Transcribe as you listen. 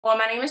Well,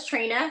 my name is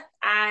Trina.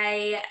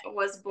 I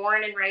was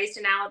born and raised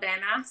in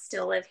Alabama,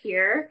 still live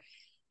here.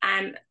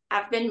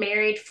 I've been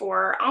married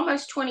for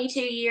almost 22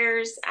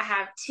 years. I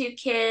have two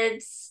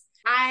kids.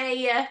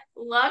 I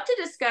love to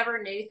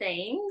discover new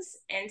things.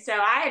 And so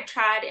I had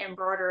tried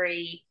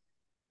embroidery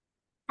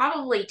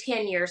probably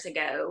 10 years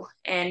ago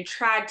and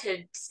tried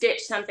to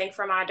stitch something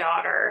for my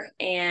daughter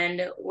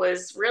and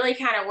was really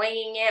kind of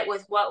winging it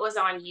with what was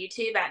on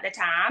YouTube at the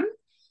time.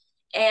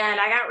 And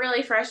I got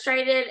really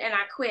frustrated and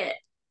I quit.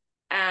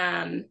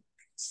 Um,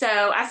 so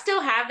I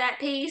still have that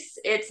piece.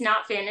 It's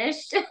not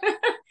finished,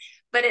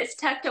 but it's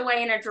tucked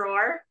away in a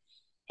drawer.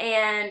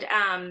 And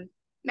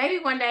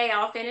maybe one day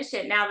I'll finish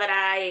it now that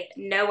I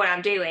know what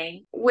I'm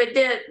doing. With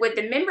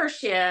the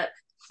membership,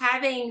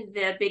 having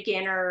the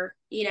beginner,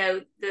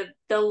 the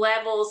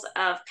levels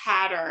of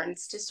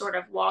patterns to sort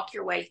of walk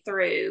your way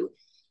through,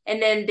 and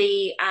then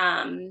the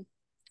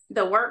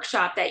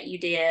workshop that you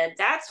did,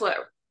 that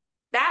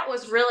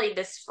was really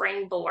the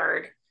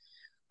springboard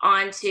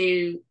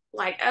onto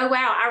like, oh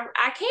wow,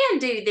 I can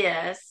do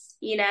this.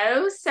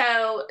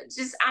 So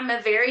just I'm a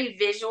very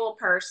visual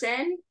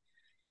person.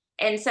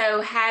 And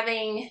so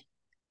having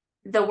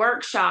the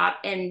workshop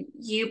and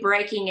you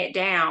breaking it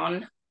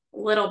down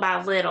little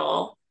by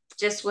little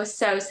just was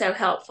so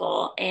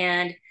helpful.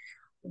 And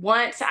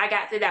once I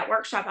got through that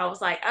workshop, I was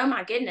like, oh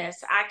my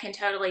goodness, I can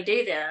totally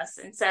do this.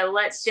 And so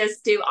let's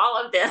just do all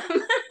of them.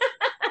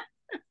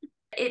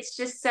 It's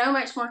just so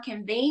much more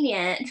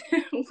convenient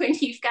when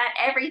you've got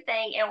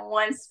everything in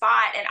one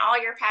spot and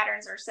all your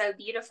patterns are so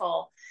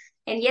beautiful.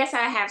 And yes,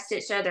 I have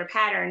stitched other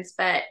patterns,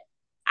 but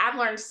I've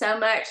learned so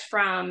much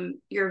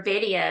from your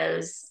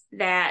videos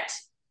that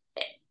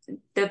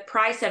the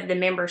price of the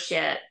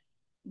membership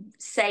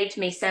saved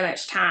me so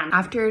much time.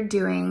 After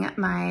doing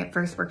my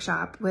first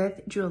workshop with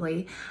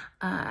Julie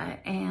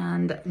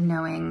and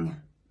knowing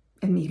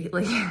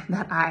immediately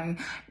that I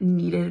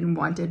needed and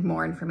wanted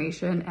more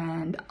information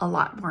and a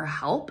lot more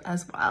help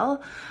as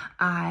well,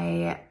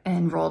 I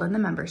enrolled in the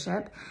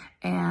membership,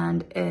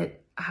 and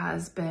it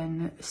has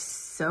been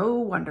so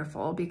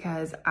wonderful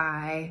because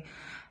I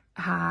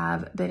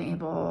have been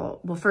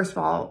able, well, first of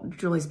all,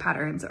 Julie's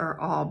patterns are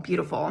all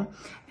beautiful.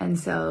 And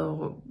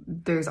so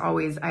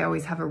I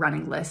always have a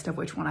running list of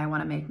which one I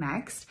want to make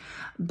next,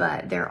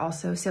 but they're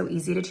also so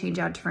easy to change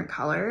out different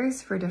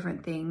colors for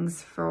different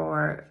things.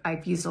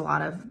 I've used a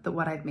lot of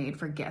what I've made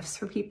for gifts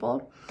for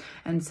people.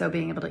 And so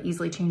being able to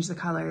easily change the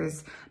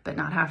colors, but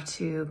not have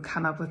to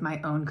come up with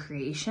my own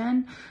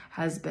creation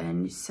has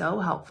been so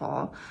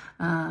helpful.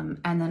 And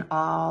then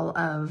all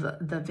of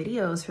the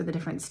videos for the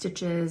different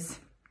stitches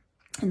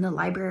in the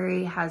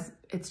library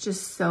it's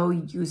just so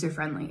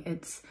user-friendly.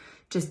 It's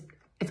just,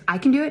 if I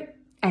can do it,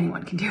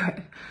 anyone can do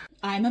it.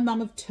 I'm a mum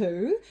of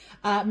two.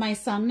 My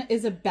son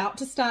is about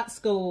to start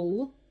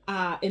school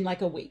in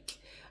like a week.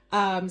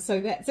 So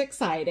that's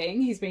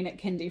exciting. He's been at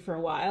kindy for a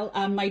while.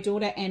 My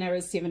daughter Anna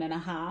is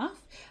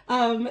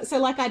 7.5. So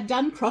like I'd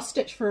done cross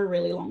stitch for a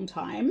really long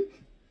time,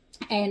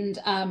 and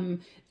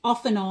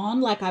off and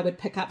on, like I would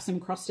pick up some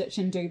cross stitch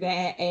and do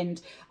that.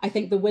 And I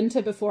think the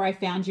winter before I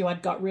found you,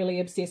 I'd got really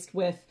obsessed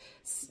with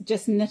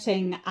just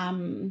knitting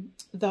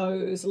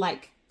those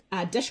like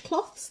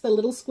dishcloths, the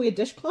little square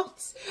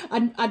dishcloths.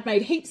 I'd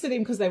made heaps of them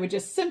because they were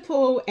just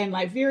simple and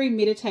like very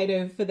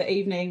meditative for the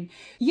evening.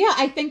 Yeah,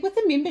 I think with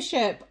the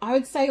membership, I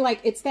would say like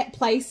it's that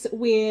place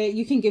where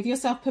you can give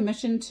yourself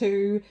permission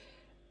to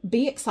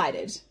be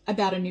excited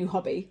about a new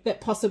hobby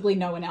that possibly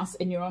no one else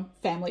in your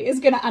family is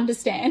going to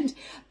understand.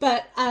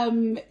 But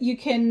you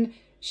can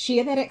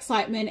share that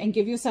excitement and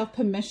give yourself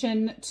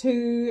permission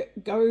to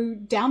go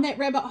down that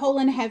rabbit hole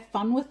and have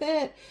fun with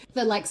it.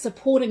 The like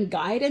support and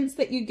guidance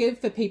that you give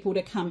for people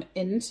to come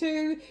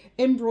into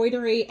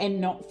embroidery and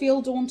not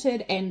feel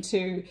daunted and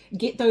to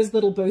get those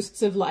little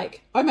boosts of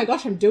like, oh my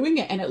gosh, I'm doing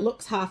it and it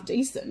looks half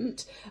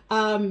decent,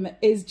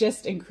 is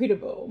just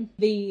incredible.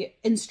 The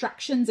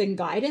instructions and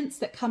guidance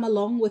that come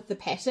along with the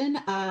pattern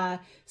are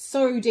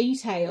so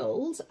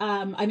detailed.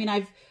 I mean,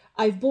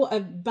 I've bought a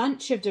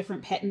bunch of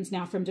different patterns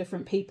now from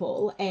different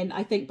people, and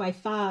I think by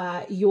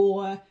far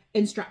your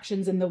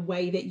instructions and the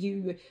way that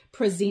you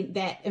present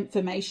that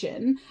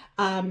information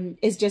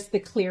is just the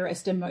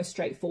clearest and most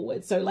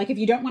straightforward. So like if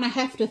you don't want to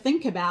have to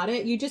think about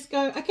it, you just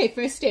go, okay,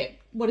 first step,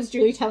 what is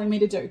Julie telling me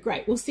to do?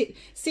 Great, we'll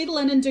settle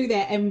in and do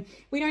that, and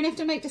we don't have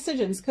to make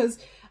decisions, because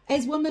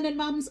as women and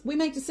mums, we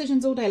make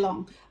decisions all day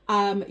long.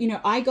 You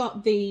know, I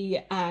got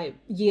the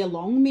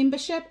year-long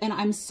membership, and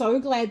I'm so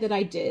glad that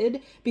I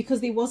did,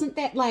 because there wasn't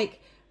that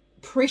like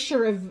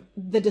pressure of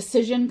the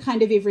decision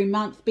kind of every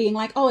month being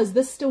like, oh, is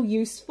this still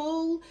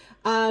useful?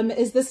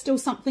 Is this still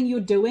something you're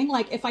doing?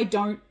 Like if I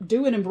don't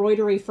do an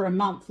embroidery for a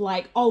month,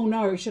 like, oh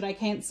no, should I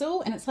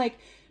cancel? And it's like,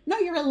 no,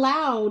 you're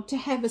allowed to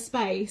have a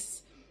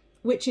space,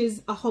 which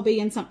is a hobby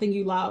and something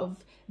you love,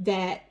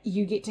 that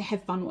you get to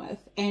have fun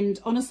with. And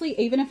honestly,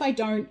 even if I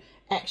don't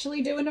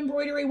actually do an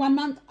embroidery one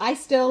month, I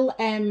still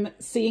am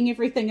seeing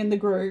everything in the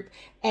group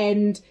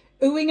and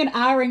oohing and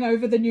ahhing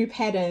over the new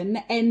pattern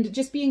and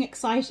just being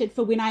excited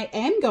for when I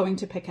am going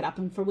to pick it up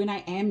and for when I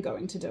am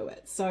going to do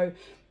it. So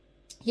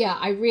Yeah,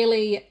 I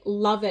really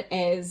love it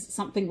as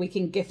something we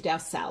can gift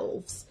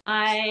ourselves.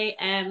 I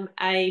am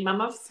a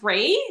mum of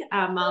three.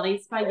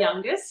 Marley's my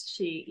youngest.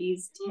 She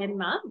is 10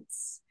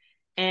 months.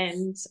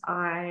 And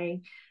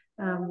I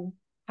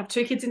have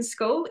two kids in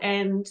school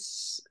and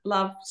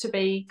love to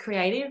be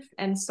creative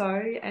and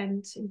sew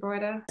and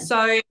embroider.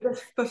 So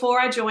before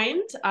I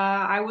joined,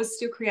 I was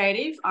still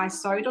creative. I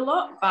sewed a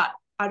lot, but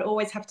I'd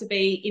always have to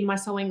be in my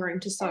sewing room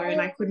to sew,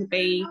 and I couldn't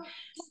be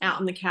out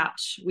on the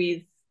couch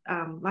with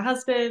my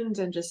husband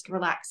and just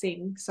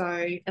relaxing. So,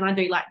 and I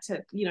do like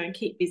to,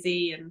 keep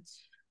busy.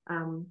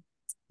 And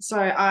so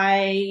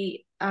I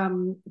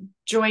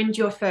joined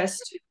your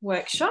first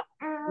workshop,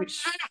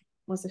 which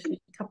was a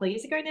couple of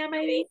years ago now,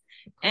 maybe.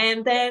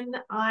 And then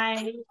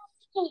I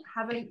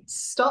haven't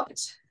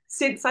stopped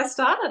since I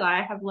started.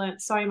 I have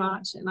learnt so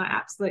much, and I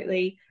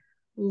absolutely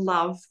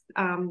love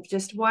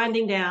just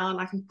winding down.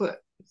 I can put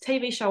a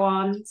TV show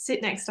on,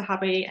 sit next to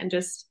hubby, and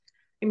just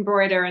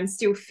embroider and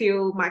still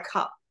fill my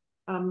cup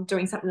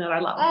doing something that I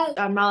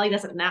love. Marley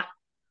doesn't nap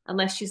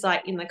unless she's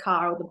like in the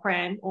car or the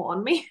pram or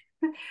on me.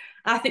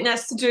 I think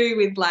that's to do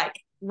with like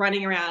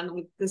running around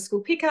with the school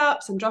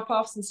pickups and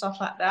drop-offs and stuff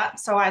like that.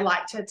 So I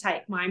like to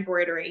take my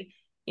embroidery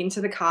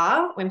into the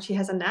car when she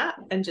has a nap,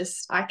 and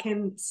just I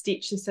can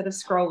stitch instead of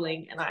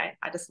scrolling, and I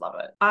just love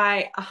it.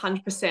 I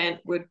 100%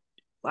 would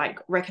like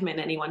recommend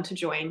anyone to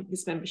join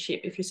this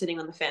membership if you're sitting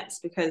on the fence,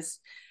 because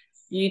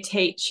you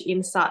teach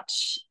in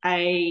such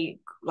a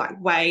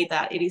way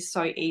that it is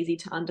so easy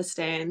to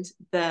understand.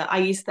 I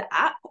use the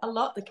app a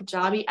lot, the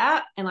Kajabi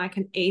app, and I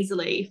can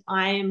easily, if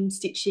I'm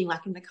stitching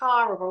like in the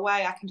car or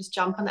away, I can just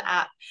jump on the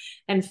app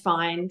and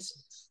find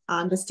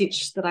the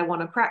stitch that I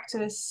want to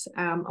practice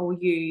or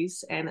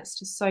use, and it's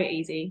just so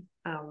easy.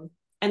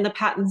 And the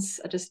patterns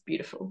are just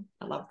beautiful.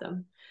 I love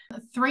them.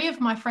 3 of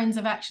my friends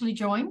have actually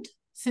joined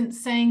since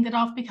seeing that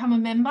I've become a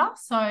member.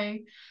 So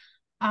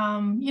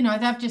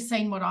they've just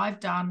seen what I've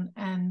done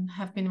and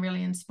have been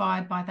really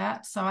inspired by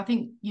that. So I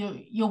think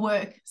your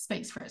work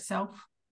speaks for itself.